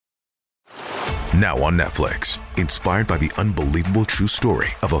Now on Netflix, inspired by the unbelievable true story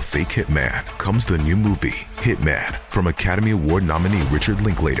of a fake hitman, comes the new movie, Hitman, from Academy Award nominee Richard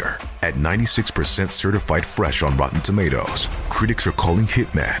Linklater. At 96% certified fresh on Rotten Tomatoes, critics are calling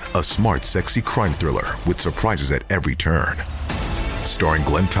Hitman a smart, sexy crime thriller with surprises at every turn. Starring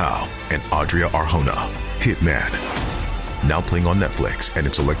Glenn Powell and Adria Arjona, Hitman. Now playing on Netflix and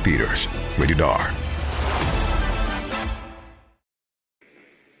in select theaters. Rated R.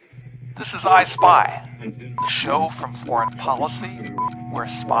 This is I Spy, the show from Foreign Policy where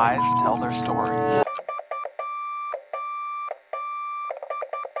spies tell their stories.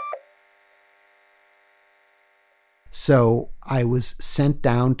 So I was sent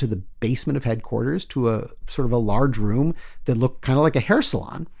down to the basement of headquarters to a sort of a large room that looked kind of like a hair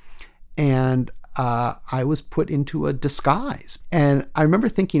salon. And I was put into a disguise. And I remember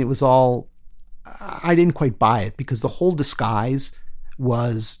thinking it was all, I didn't quite buy it because the whole disguise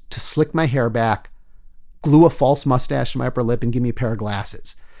was to slick my hair back, glue a false mustache to my upper lip, and give me a pair of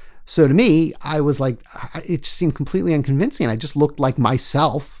glasses. So to me, I was like, it just seemed completely unconvincing. I just looked like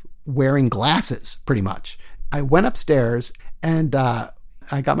myself wearing glasses, pretty much. I went upstairs and I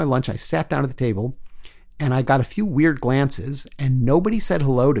got my lunch. I sat down at the table and I got a few weird glances and nobody said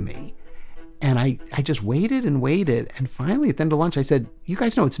hello to me. And I just waited and waited. And finally at the end of lunch, I said, "You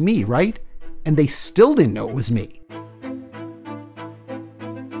guys know it's me, right?" And they still didn't know it was me.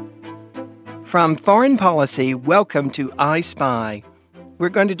 From Foreign Policy, welcome to I Spy. We're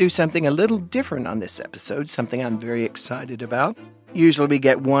going to do something a little different on this episode, something I'm very excited about. Usually we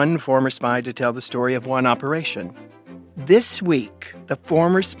get one former spy to tell the story of one operation. This week, the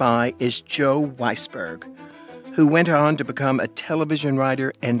former spy is Joe Weisberg, who went on to become a television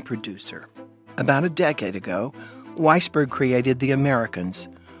writer and producer. About a decade ago, Weisberg created The Americans,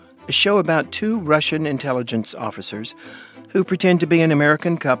 a show about two Russian intelligence officers who pretend to be an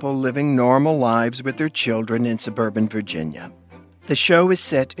American couple living normal lives with their children in suburban Virginia. The show is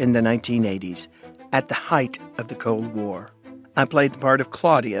set in the 1980s, at the height of the Cold War. I played the part of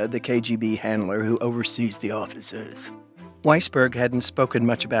Claudia, the KGB handler who oversees the officers. Weisberg hadn't spoken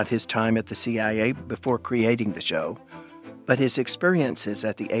much about his time at the CIA before creating the show, but his experiences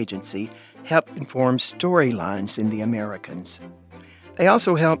at the agency helped inform storylines in The Americans. They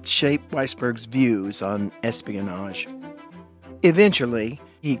also helped shape Weisberg's views on espionage. Eventually,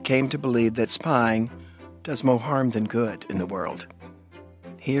 he came to believe that spying does more harm than good in the world.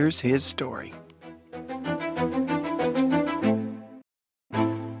 Here's his story.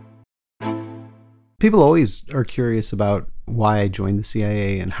 People always are curious about why I joined the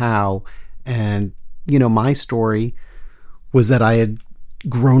CIA and how. And, my story was that I had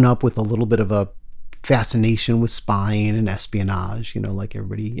grown up with a little bit of a fascination with spying and espionage, like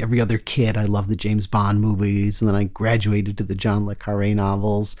every other kid. I loved the James Bond movies, and then I graduated to the John le Carré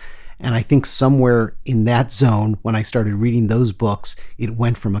novels. And I think somewhere in that zone, when I started reading those books, it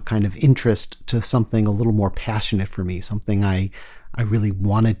went from a kind of interest to something a little more passionate for me, something I really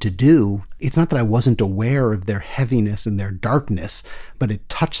wanted to do. It's not that I wasn't aware of their heaviness and their darkness, but it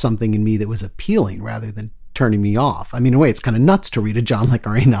touched something in me that was appealing rather than turning me off. I mean, in a way, it's kind of nuts to read a John le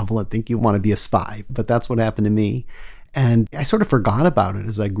Carré novel and think you want to be a spy, but that's what happened to me. And I sort of forgot about it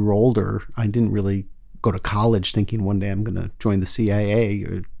as I grew older. I didn't really go to college thinking one day I'm going to join the CIA,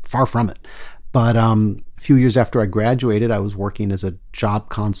 or far from it. But a few years after I graduated, I was working as a job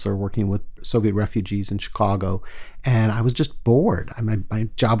counselor, working with Soviet refugees in Chicago, and I was just bored. My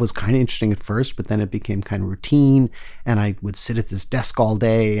job was kind of interesting at first, but then it became kind of routine, and I would sit at this desk all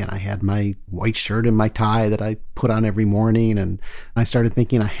day, and I had my white shirt and my tie that I put on every morning, and I started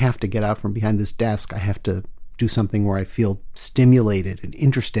thinking, I have to get out from behind this desk. I have to do something where I feel stimulated and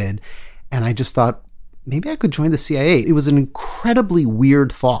interested, and I just thought, maybe I could join the CIA. It was an incredibly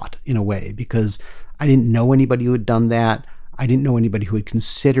weird thought in a way, because I didn't know anybody who had done that. I didn't know anybody who had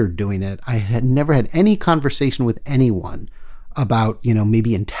considered doing it. I had never had any conversation with anyone about,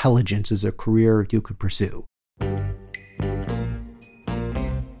 maybe intelligence as a career you could pursue.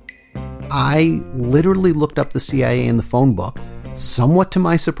 I literally looked up the CIA in the phone book. Somewhat to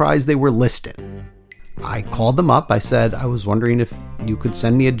my surprise, they were listed. I called them up. I said, I was wondering if you could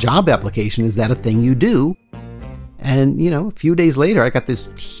send me a job application. Is that a thing you do? And, a few days later, I got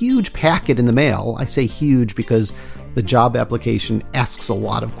this huge packet in the mail. I say huge because the job application asks a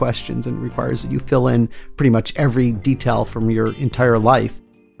lot of questions and requires that you fill in pretty much every detail from your entire life.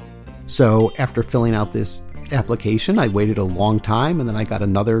 So after filling out this application, I waited a long time, and then I got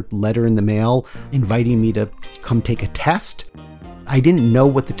another letter in the mail inviting me to come take a test. I didn't know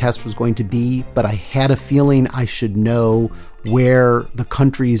what the test was going to be, but I had a feeling I should know where the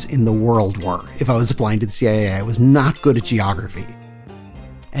countries in the world were if I was applying to the CIA. I was not good at geography.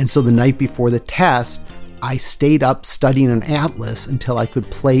 And so the night before the test, I stayed up studying an atlas until I could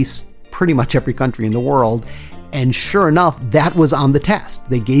place pretty much every country in the world. And sure enough, that was on the test.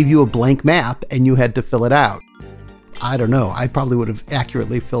 They gave you a blank map and you had to fill it out. I don't know. I probably would have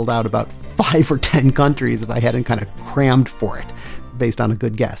accurately filled out about 5 or 10 countries if I hadn't kind of crammed for it based on a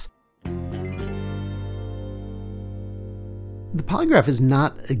good guess. The polygraph is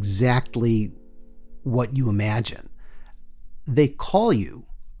not exactly what you imagine. They call you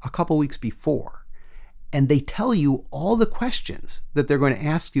a couple weeks before, and they tell you all the questions that they're going to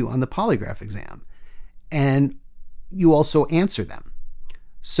ask you on the polygraph exam, and you also answer them.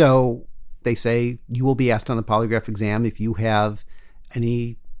 So they say you will be asked on the polygraph exam if you have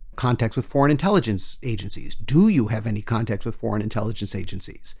any contacts with foreign intelligence agencies. Do you have any contacts with foreign intelligence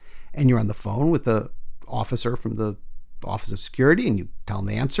agencies? And you're on the phone with the officer from the Office of Security, and you tell them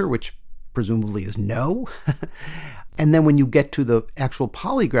the answer, which presumably is no. And then when you get to the actual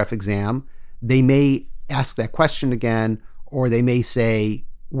polygraph exam, they may ask that question again, or they may say,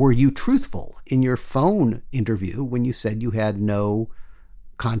 were you truthful in your phone interview when you said you had no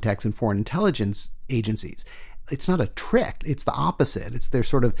contacts in foreign intelligence agencies? It's not a trick. It's the opposite. They're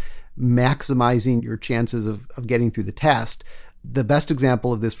sort of maximizing your chances of getting through the test. The best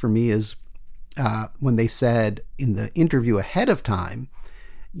example of this for me is when they said in the interview ahead of time,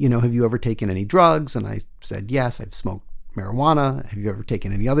 have you ever taken any drugs? And I said, yes, I've smoked marijuana. Have you ever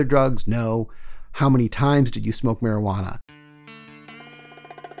taken any other drugs? No. How many times did you smoke marijuana?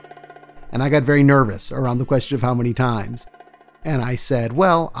 And I got very nervous around the question of how many times. And I said,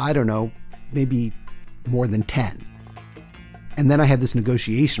 well, I don't know, maybe more than 10. And then I had this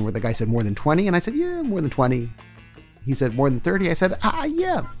negotiation where the guy said more than 20. And I said, yeah, more than 20. He said more than 30. I said,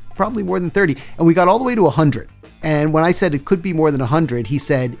 yeah, probably more than 30. And we got all the way to 100. And when I said it could be more than 100, he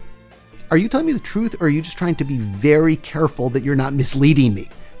said, are you telling me the truth, or are you just trying to be very careful that you're not misleading me?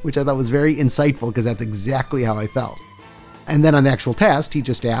 Which I thought was very insightful, because that's exactly how I felt. And then on the actual test, he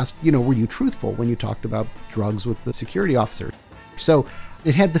just asked, were you truthful when you talked about drugs with the security officer? So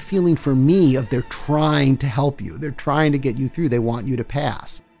it had the feeling for me of they're trying to help you. They're trying to get you through. They want you to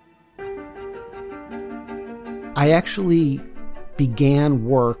pass. I actually began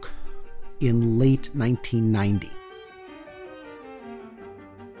work in late 1990.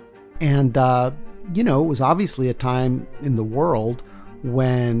 And, it was obviously a time in the world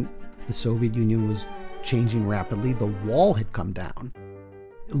when the Soviet Union was changing rapidly. The wall had come down.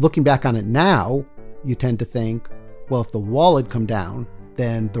 Looking back on it now, you tend to think, well, if the wall had come down,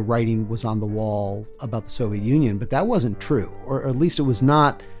 then the writing was on the wall about the Soviet Union. But that wasn't true, or at least it was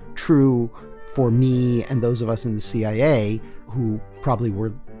not true for me and those of us in the CIA who probably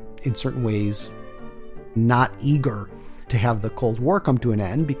were in certain ways not eager to have the Cold War come to an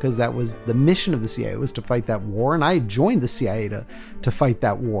end, because that was the mission of the CIA, was to fight that war. And I had joined the CIA to fight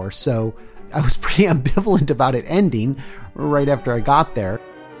that war. So I was pretty ambivalent about it ending right after I got there.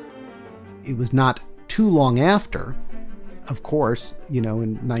 It was not too long after, of course,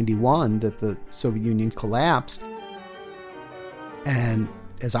 in 91 that the Soviet Union collapsed. And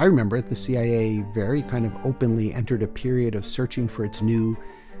as I remember it, the CIA very kind of openly entered a period of searching for its new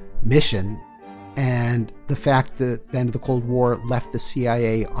mission. And the fact that the end of the Cold War left the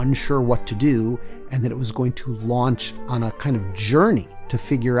CIA unsure what to do, and that it was going to launch on a kind of journey to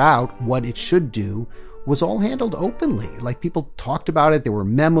figure out what it should do, was all handled openly. Like, people talked about it. There were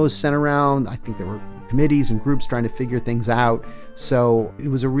memos sent around. I think there were committees and groups trying to figure things out. So it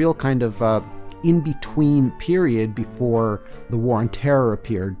was a real kind of in-between period before the War on Terror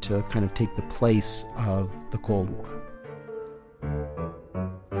appeared to kind of take the place of the Cold War.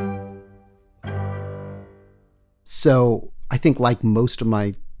 So I think, like most of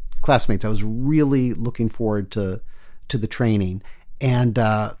my classmates, I was really looking forward to the training. And,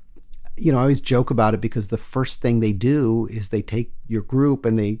 I always joke about it, because the first thing they do is they take your group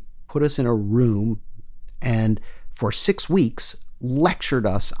and they put us in a room and for 6 weeks lectured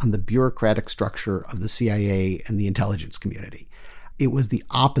us on the bureaucratic structure of the CIA and the intelligence community. It was the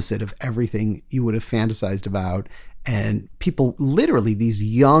opposite of everything you would have fantasized about. And people, literally, these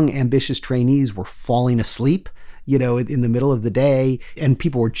young, ambitious trainees were falling asleep, in the middle of the day. And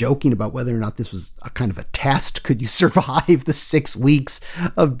people were joking about whether or not this was a kind of a test. Could you survive the 6 weeks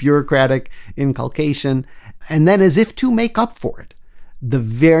of bureaucratic inculcation? And then, as if to make up for it, the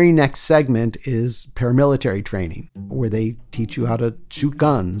very next segment is paramilitary training, where they teach you how to shoot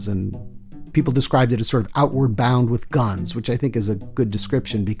guns. And people described it as sort of outward bound with guns, which I think is a good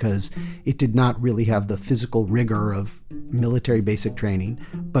description, because it did not really have the physical rigor of military basic training,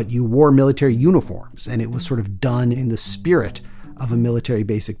 but you wore military uniforms, and it was sort of done in the spirit of a military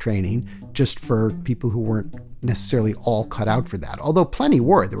basic training, just for people who weren't necessarily all cut out for that, although plenty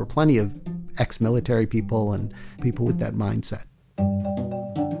were. There were plenty of ex-military people and people with that mindset.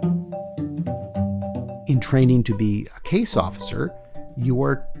 In training to be a case officer, you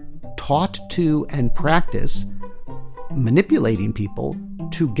are taught to and practice manipulating people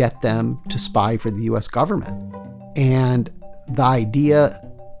to get them to spy for the U.S. government. And the idea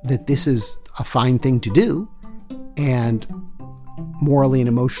that this is a fine thing to do and morally and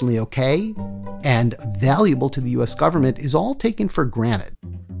emotionally okay and valuable to the U.S. government is all taken for granted.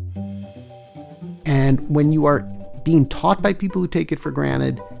 And when you are being taught by people who take it for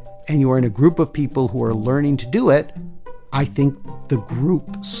granted and you are in a group of people who are learning to do it, I think the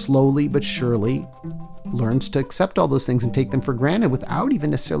group slowly but surely learns to accept all those things and take them for granted without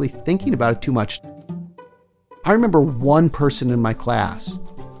even necessarily thinking about it too much. I remember one person in my class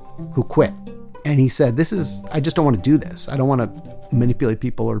who quit, and he said, I just don't want to do this. I don't want to manipulate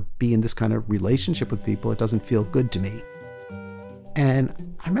people or be in this kind of relationship with people. It doesn't feel good to me.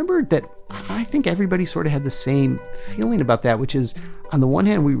 And I remember that I think everybody sort of had the same feeling about that, which is, on the one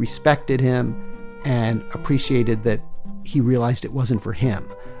hand, we respected him and appreciated that he realized it wasn't for him.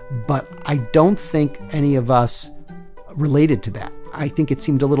 But I don't think any of us related to that. I think it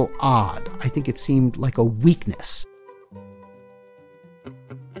seemed a little odd. I think it seemed like a weakness.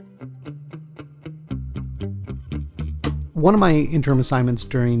 One of my interim assignments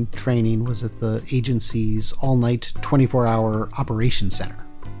during training was at the agency's all-night 24-hour operations center,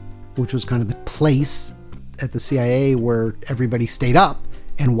 which was kind of the place at the CIA where everybody stayed up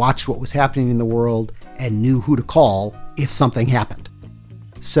and watched what was happening in the world and knew who to call if something happened.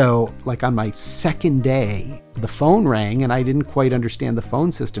 So, like on my second day, the phone rang and I didn't quite understand the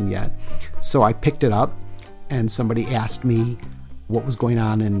phone system yet. So I picked it up and somebody asked me what was going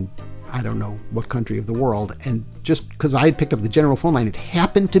on in, I don't know what country of the world. And just because I had picked up the general phone line, it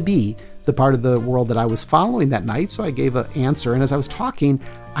happened to be the part of the world that I was following that night. So I gave an answer. And as I was talking,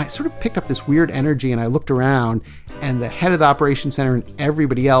 I sort of picked up this weird energy and I looked around, and the head of the operations center and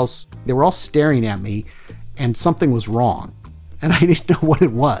everybody else, they were all staring at me, and something was wrong. And I didn't know what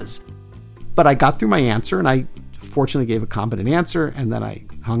it was. But I got through my answer, and I fortunately gave a competent answer, and then I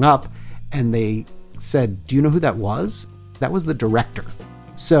hung up, and they said, "Do you know who that was?" That was the director.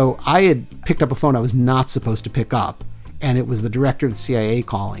 So I had picked up a phone I was not supposed to pick up, and it was the director of the CIA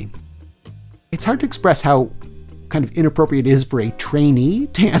calling. It's hard to express how kind of inappropriate it is for a trainee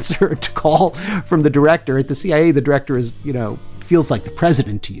to answer a call from the director. At the CIA, the director is, feels like the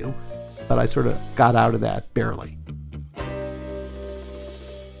president to you. But I sort of got out of that barely.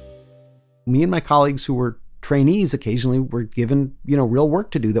 Me and my colleagues who were trainees occasionally were given, real work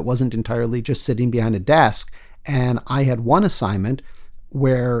to do that wasn't entirely just sitting behind a desk. And I had one assignment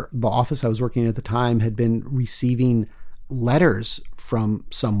where the office I was working in at the time had been receiving letters from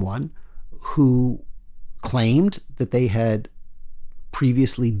someone who claimed that they had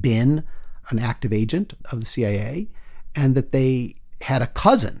previously been an active agent of the CIA and that they had a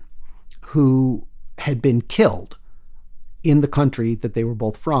cousin who had been killed in the country that they were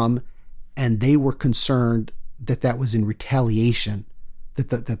both from, and they were concerned that that was in retaliation,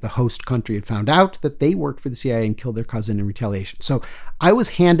 that the host country had found out that they worked for the CIA and killed their cousin in retaliation. So I was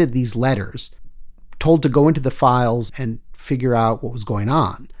handed these letters, told to go into the files and figure out what was going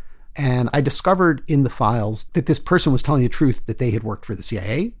on. And I discovered in the files that this person was telling the truth, that they had worked for the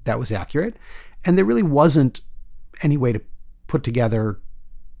CIA. That was accurate. And there really wasn't any way to put together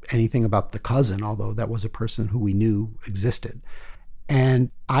anything about the cousin, although that was a person who we knew existed.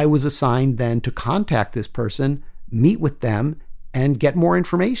 And I was assigned then to contact this person, meet with them, and get more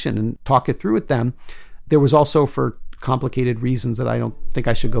information and talk it through with them. There was also, for complicated reasons that I don't think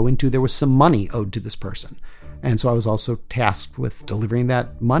I should go into, there was some money owed to this person. And so I was also tasked with delivering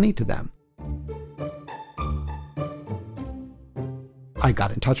that money to them. I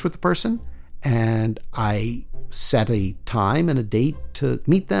got in touch with the person and I set a time and a date to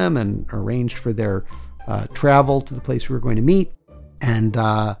meet them and arranged for their travel to the place we were going to meet. And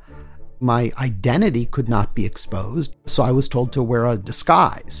my identity could not be exposed, so I was told to wear a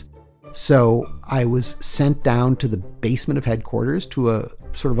disguise. So I was sent down to the basement of headquarters to a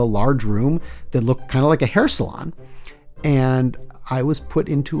sort of a large room that looked kind of like a hair salon. And I was put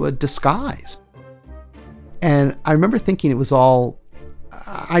into a disguise. And I remember thinking it was all,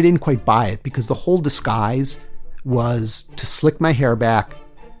 I didn't quite buy it, because the whole disguise was to slick my hair back,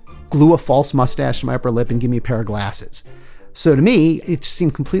 glue a false mustache to my upper lip, and give me a pair of glasses. So to me, it just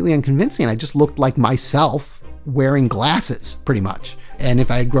seemed completely unconvincing. I just looked like myself wearing glasses, pretty much. And if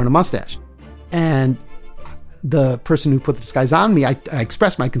I had grown a mustache. And the person who put the disguise on me, I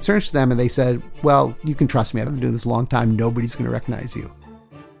expressed my concerns to them, and they said, "Well, you can trust me. I've been doing this a long time. Nobody's going to recognize you."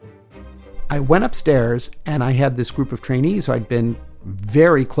 I went upstairs and I had this group of trainees who I'd been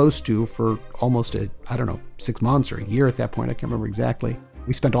very close to for almost 6 months or a year at that point. I can't remember exactly.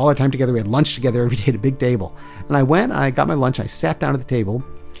 We spent all our time together. We had lunch together every day at a big table. And I got my lunch. I sat down at the table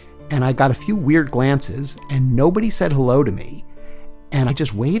and I got a few weird glances and nobody said hello to me. And I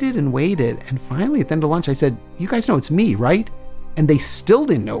just waited and waited. And finally at the end of lunch, I said, "You guys know it's me, right?" And they still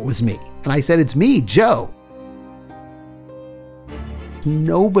didn't know it was me. And I said, "It's me, Joe."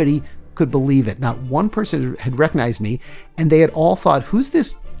 Nobody could believe it. Not one person had recognized me. And they had all thought, who's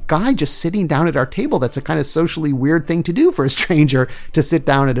this guy just sitting down at our table? That's a kind of socially weird thing to do for a stranger, to sit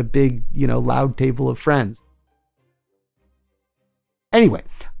down at a big, loud table of friends. Anyway,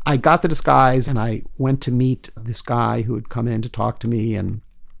 I got the disguise and I went to meet this guy who had come in to talk to me. And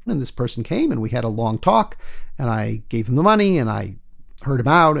this person came and we had a long talk and I gave him the money and I heard him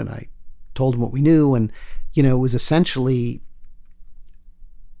out and I told him what we knew. And, it was essentially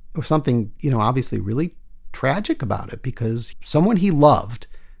something, obviously really tragic about it, because someone he loved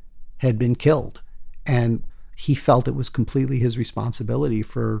had been killed and he felt it was completely his responsibility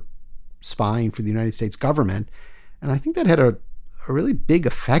for spying for the United States government. And I think that had a really big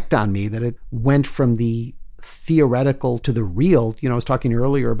effect on me, that it went from the theoretical to the real. I was talking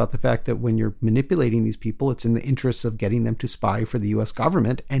earlier about the fact that when you're manipulating these people, it's in the interests of getting them to spy for the US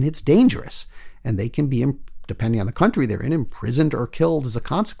government, and it's dangerous. And they can be, depending on the country they're in, imprisoned or killed as a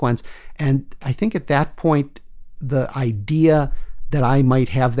consequence. And I think at that point, the idea that I might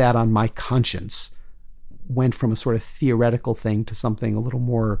have that on my conscience went from a sort of theoretical thing to something a little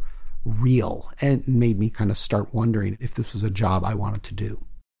more real, and made me kind of start wondering if this was a job I wanted to do.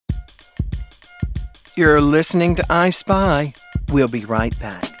 You're listening to I Spy. We'll be right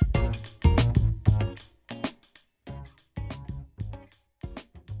back.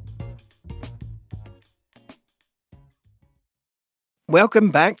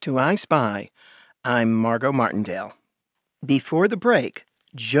 Welcome back to I Spy. I'm Margot Martindale. Before the break,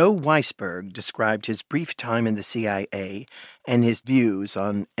 Joe Weisberg described his brief time in the CIA and his views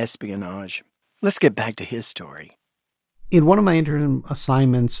on espionage. Let's get back to his story. In one of my interim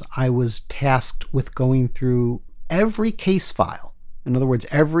assignments, I was tasked with going through every case file. In other words,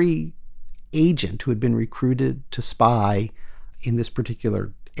 every agent who had been recruited to spy in this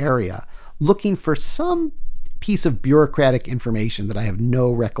particular area, looking for some piece of bureaucratic information that I have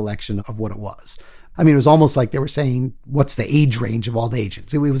no recollection of what it was. I mean, it was almost like they were saying, what's the age range of all the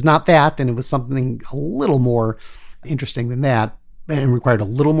agents? It was not that, and it was something a little more interesting than that, and required a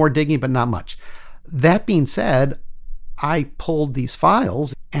little more digging, but not much. That being said, I pulled these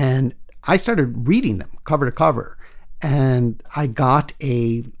files and I started reading them cover to cover, and I got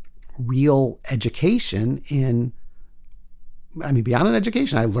a real education beyond an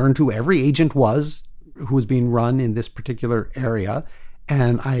education. I learned who every agent was who was being run in this particular area,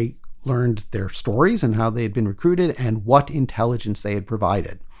 and I learned their stories and how they had been recruited and what intelligence they had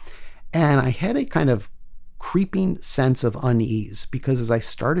provided. And I had a kind of creeping sense of unease, because as I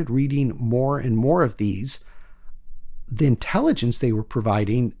started reading more and more of these, the intelligence they were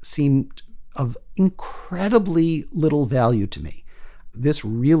providing seemed of incredibly little value to me. This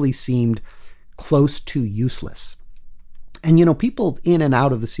really seemed close to useless. And, people in and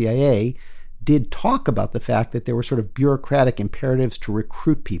out of the CIA did talk about the fact that there were sort of bureaucratic imperatives to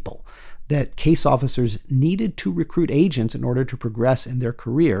recruit people, that case officers needed to recruit agents in order to progress in their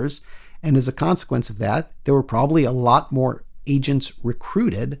careers. And as a consequence of that, there were probably a lot more agents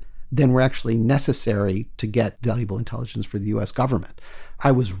recruited than were actually necessary to get valuable intelligence for the US government.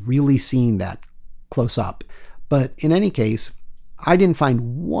 I was really seeing that close up. But in any case, I didn't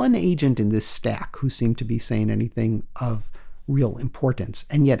find one agent in this stack who seemed to be saying anything of real importance.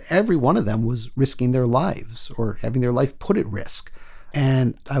 And yet every one of them was risking their lives or having their life put at risk.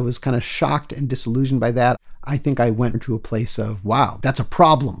 And I was kind of shocked and disillusioned by that. I think I went into a place of, wow, that's a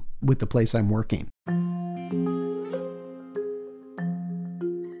problem with the place I'm working.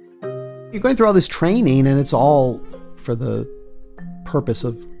 You're going through all this training, and it's all for the purpose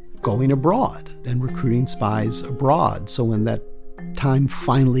of going abroad and recruiting spies abroad. So when that time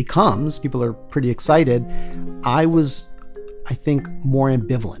finally comes, people are pretty excited. I was, I think, more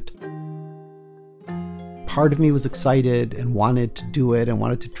ambivalent. Part of me was excited and wanted to do it and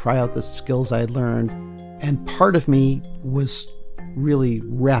wanted to try out the skills I had learned. And part of me was really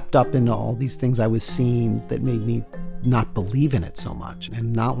wrapped up in all these things I was seeing that made me not believe in it so much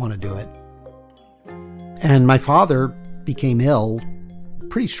and not want to do it. And my father became ill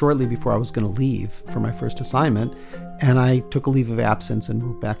pretty shortly before I was going to leave for my first assignment. And I took a leave of absence and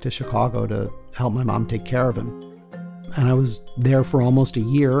moved back to Chicago to help my mom take care of him. And I was there for almost a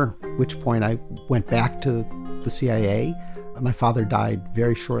year, at which point I went back to the CIA. My father died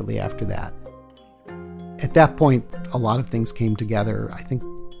very shortly after that. At that point, a lot of things came together. I think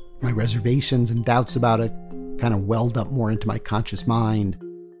my reservations and doubts about it kind of welled up more into my conscious mind.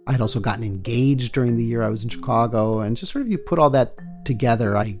 I had also gotten engaged during the year I was in Chicago, and just sort of you put all that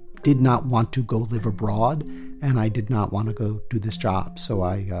together, I did not want to go live abroad, and I did not want to go do this job, so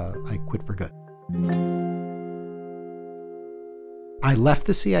I quit for good. I left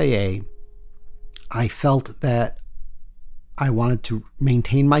the CIA. I felt that I wanted to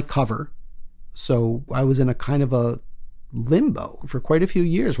maintain my cover, so I was in a kind of a limbo for quite a few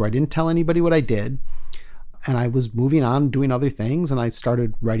years where I didn't tell anybody what I did. And I was moving on, doing other things, and I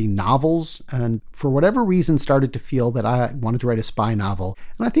started writing novels, and for whatever reason started to feel that I wanted to write a spy novel.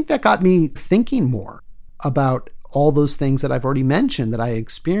 And I think that got me thinking more about all those things that I've already mentioned that I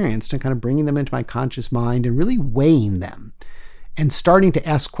experienced, and kind of bringing them into my conscious mind and really weighing them and starting to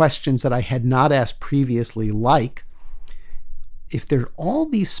ask questions that I had not asked previously, like, if there are all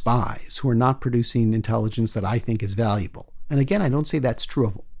these spies who are not producing intelligence that I think is valuable. And again, I don't say that's true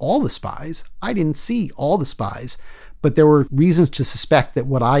of all the spies. I didn't see all the spies, but there were reasons to suspect that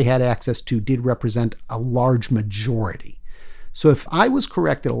what I had access to did represent a large majority. So if I was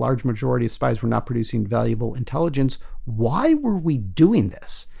correct that a large majority of spies were not producing valuable intelligence, why were we doing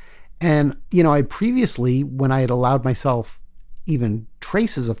this? And, I previously, when I had allowed myself even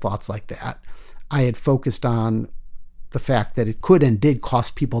traces of thoughts like that, I had focused on the fact that it could and did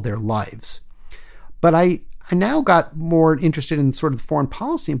cost people their lives. But I now got more interested in sort of the foreign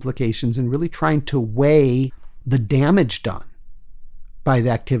policy implications and really trying to weigh the damage done by the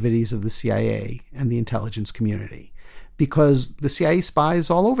activities of the CIA and the intelligence community. Because the CIA spies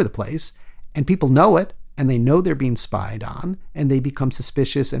all over the place, and people know it, and they know they're being spied on, and they become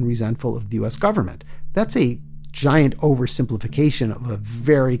suspicious and resentful of the U.S. government. That's a giant oversimplification of a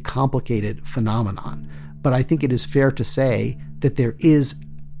very complicated phenomenon. But I think it is fair to say that there is,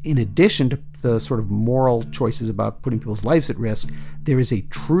 in addition to the sort of moral choices about putting people's lives at risk, there is a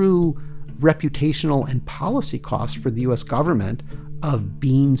true reputational and policy cost for the U.S. government of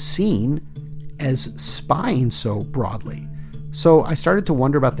being seen as spying so broadly. So I started to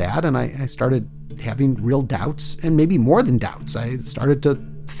wonder about that, and I started having real doubts, and maybe more than doubts. I started to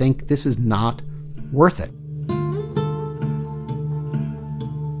think this is not worth it.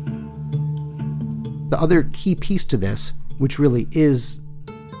 The other key piece to this, which really is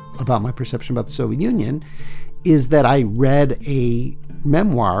about my perception about the Soviet Union, is that I read a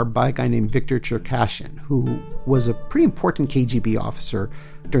memoir by a guy named Viktor Cherkashin, who was a pretty important KGB officer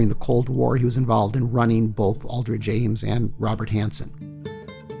during the Cold War. He was involved in running both Aldrich Ames and Robert Hanssen.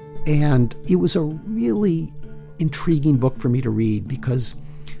 And it was a really intriguing book for me to read because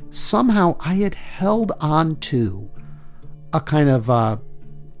somehow I had held on to a kind of, I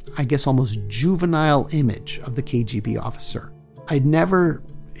guess, almost juvenile image of the KGB officer. I'd never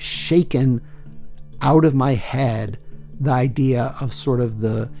shaken out of my head the idea of sort of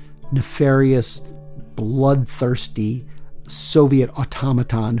the nefarious, bloodthirsty Soviet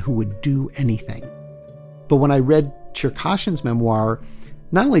automaton who would do anything. But when I read Cherkashin's memoir,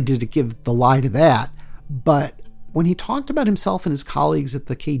 not only did it give the lie to that, but when he talked about himself and his colleagues at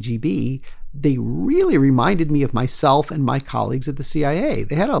the KGB, they really reminded me of myself and my colleagues at the CIA.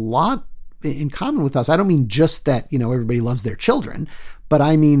 They had a lot in common with us. I don't mean just that, everybody loves their children, but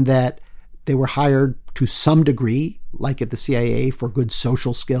I mean that they were hired to some degree, like at the CIA, for good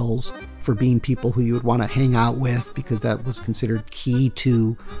social skills, for being people who you would want to hang out with because that was considered key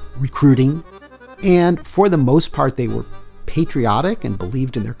to recruiting. And for the most part, they were patriotic and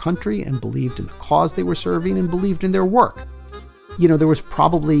believed in their country and believed in the cause they were serving and believed in their work. There was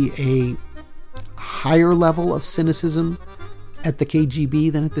probably a higher level of cynicism at the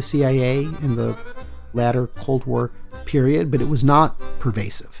KGB than at the CIA in the latter Cold War period, but it was not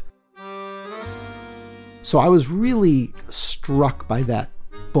pervasive. So I was really struck by that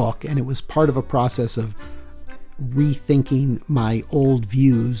book, and it was part of a process of rethinking my old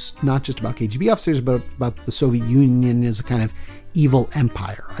views, not just about KGB officers, but about the Soviet Union as a kind of evil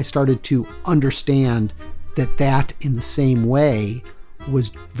empire. I started to understand that in the same way was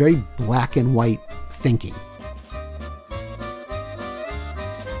very black and white thinking.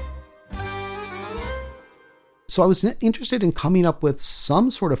 So I was interested in coming up with some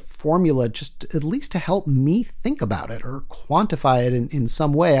sort of formula, just at least to help me think about it or quantify it in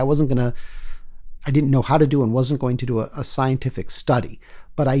some way. I didn't know how to do and wasn't going to do a scientific study.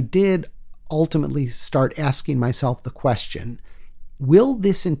 But I did ultimately start asking myself the question, will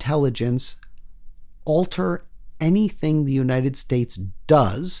this intelligence alter anything the United States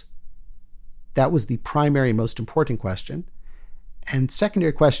does? That was the primary, most important question. And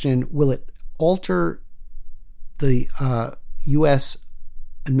secondary question, will it alter the U.S.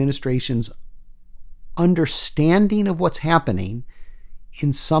 administration's understanding of what's happening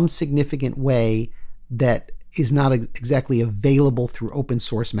in some significant way that is not exactly available through open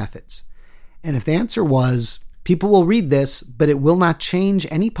source methods? And if the answer was, people will read this, but it will not change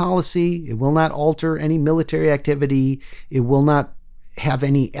any policy, it will not alter any military activity, it will not have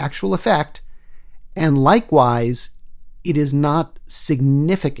any actual effect, and likewise, it is not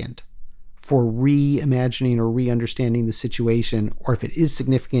significant for reimagining or re-understanding the situation, or if it is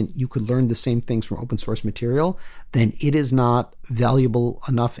significant, you could learn the same things from open source material, then it is not valuable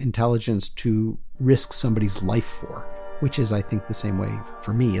enough intelligence to risk somebody's life for, which is, I think, the same way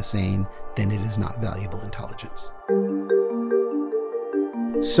for me of saying, then it is not valuable intelligence.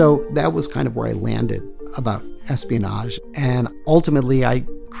 So that was kind of where I landed about espionage. And ultimately, I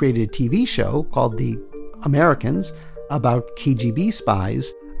created a TV show called The Americans about KGB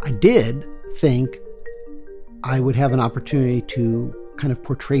spies. I did think I would have an opportunity to kind of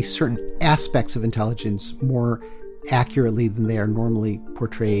portray certain aspects of intelligence more accurately than they are normally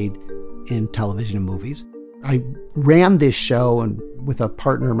portrayed in television and movies. I ran this show and with a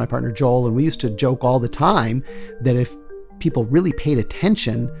partner, my partner Joel, and we used to joke all the time that if people really paid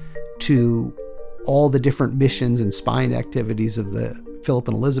attention to all the different missions and spying activities of the Philip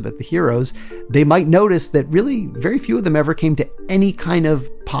and Elizabeth, the heroes, they might notice that really very few of them ever came to any kind of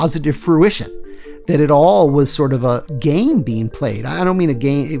positive fruition, that it all was sort of a game being played. I don't mean a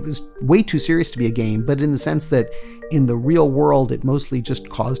game, it was way too serious to be a game, but in the sense that in the real world, it mostly just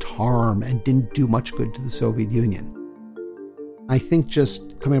caused harm and didn't do much good to the Soviet Union. I think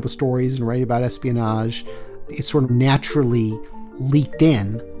just coming up with stories and writing about espionage, it sort of naturally leaked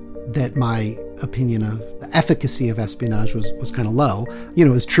in that my opinion of the efficacy of espionage was kind of low. You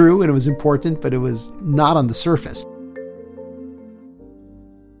know, it was true and it was important, but it was not on the surface.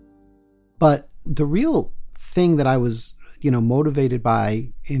 But the real thing that I was, motivated by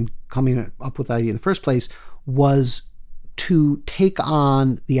in coming up with the idea in the first place was to take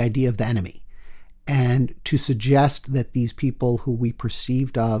on the idea of the enemy and to suggest that these people who we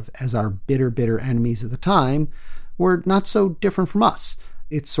perceived of as our bitter enemies at the time were not so different from us.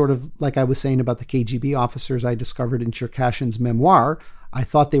 It's sort of like I was saying about the KGB officers I discovered in Cherkashin's memoir. I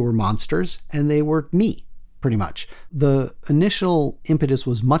thought they were monsters, and they were me, pretty much. The initial impetus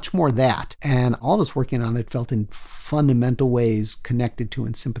was much more that, and all of us working on it felt in fundamental ways connected to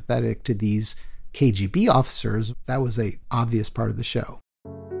and sympathetic to these KGB officers. That was an obvious part of the show.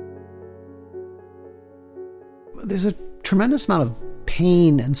 There's a tremendous amount of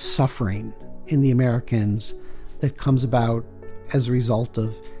pain and suffering in the Americans that comes about as a result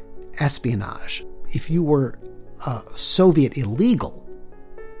of espionage. If you were a Soviet illegal,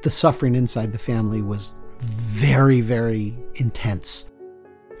 the suffering inside the family was very intense.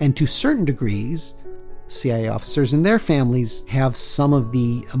 And to certain degrees, CIA officers and their families have some of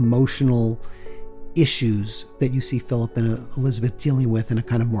the emotional issues that you see Philip and Elizabeth dealing with in a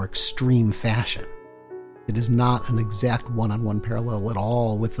kind of more extreme fashion. It is not an exact one-on-one parallel at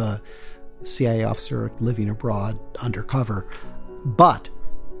all with a CIA officer living abroad undercover, but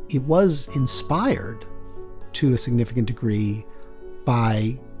it was inspired to a significant degree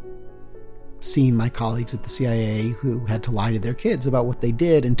by seeing my colleagues at the CIA who had to lie to their kids about what they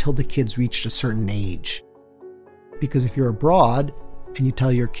did until the kids reached a certain age. Because if you're abroad and you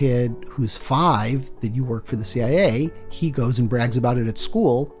tell your kid who's 5 that you work for the CIA, he goes and brags about it at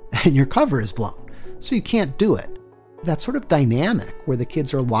school and your cover is blown. So you can't do it. That sort of dynamic where the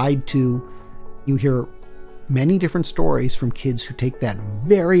kids are lied to, you hear many different stories from kids who take that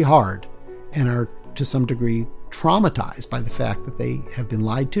very hard and are to some degree traumatized by the fact that they have been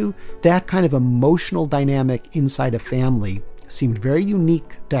lied to. That kind of emotional dynamic inside a family seemed very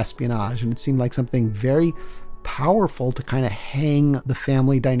unique to espionage, and it seemed like something very powerful to kind of hang the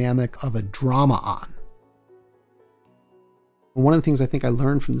family dynamic of a drama on. One of the things I think I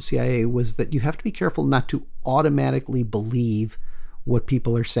learned from the CIA was that you have to be careful not to automatically believe what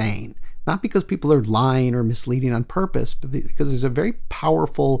people are saying. Not because people are lying or misleading on purpose, but because there's a very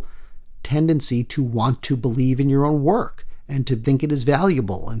powerful tendency to want to believe in your own work and to think it is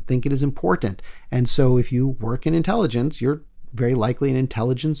valuable and think it is important. And so if you work in intelligence, you're very likely an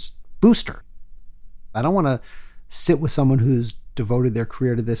intelligence booster. I don't want to sit with someone who's devoted their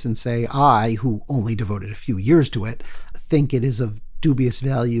career to this and say, I, who only devoted a few years to it, think it is of dubious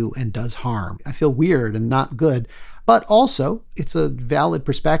value and does harm. I feel weird and not good, but also it's a valid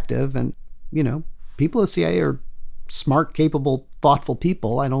perspective. And, people at CIA are smart, capable, thoughtful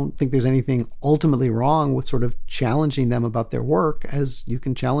people. I don't think there's anything ultimately wrong with sort of challenging them about their work, as you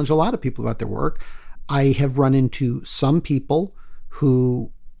can challenge a lot of people about their work. I have run into some people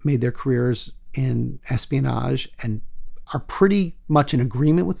who made their careers in espionage and are pretty much in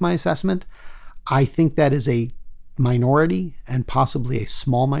agreement with my assessment. I think that is a minority and possibly a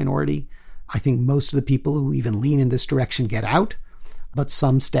small minority. I think most of the people who even lean in this direction get out, but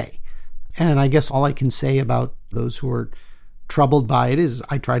some stay. And I guess all I can say about those who are troubled by it is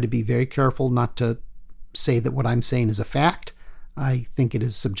I try to be very careful not to say that what I'm saying is a fact. I think it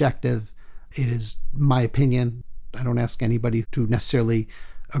is subjective. It is my opinion. I don't ask anybody to necessarily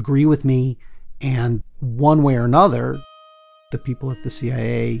agree with me. And one way or another, the people at the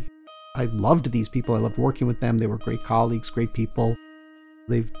CIA, I loved these people. I loved working with them. They were great colleagues, great people.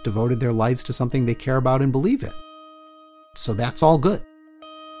 They've devoted their lives to something they care about and believe in. So that's all good.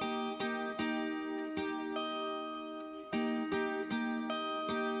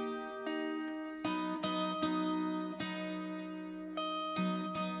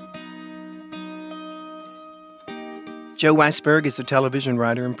 Joe Weisberg is a television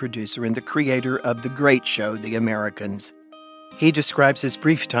writer and producer and the creator of the great show, The Americans. He describes his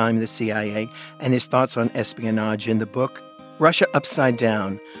brief time in the CIA and his thoughts on espionage in the book, Russia Upside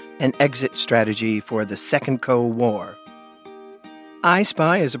Down, an exit strategy for the Second Cold War. I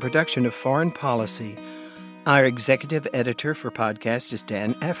Spy is a production of Foreign Policy. Our executive editor for podcast is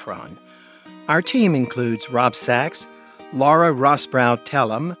Dan Efron. Our team includes Rob Sachs, Laura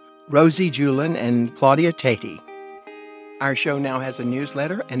Rossbrow-Tellem, Rosie Julin, and Claudia Tatey. Our show now has a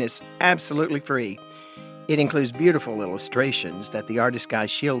newsletter, and it's absolutely free. It includes beautiful illustrations that the artist Guy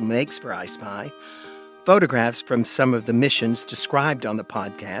Shield makes for I Spy, photographs from some of the missions described on the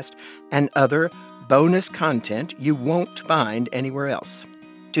podcast, and other bonus content you won't find anywhere else.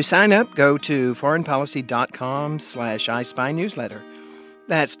 To sign up, go to foreignpolicy.com/iSpy-newsletter.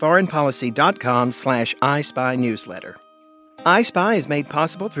 That's foreignpolicy.com/iSpy-newsletter. I Spy is made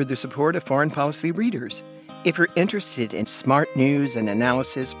possible through the support of Foreign Policy readers. If you're interested in smart news and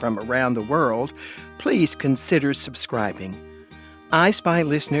analysis from around the world, please consider subscribing. I Spy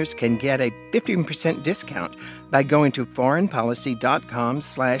listeners can get a 15% discount by going to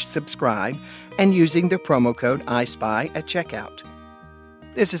foreignpolicy.com/subscribe and using the promo code iSpy at checkout.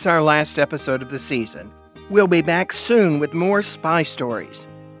 This is our last episode of the season. We'll be back soon with more spy stories.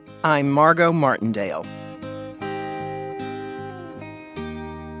 I'm Margot Martindale.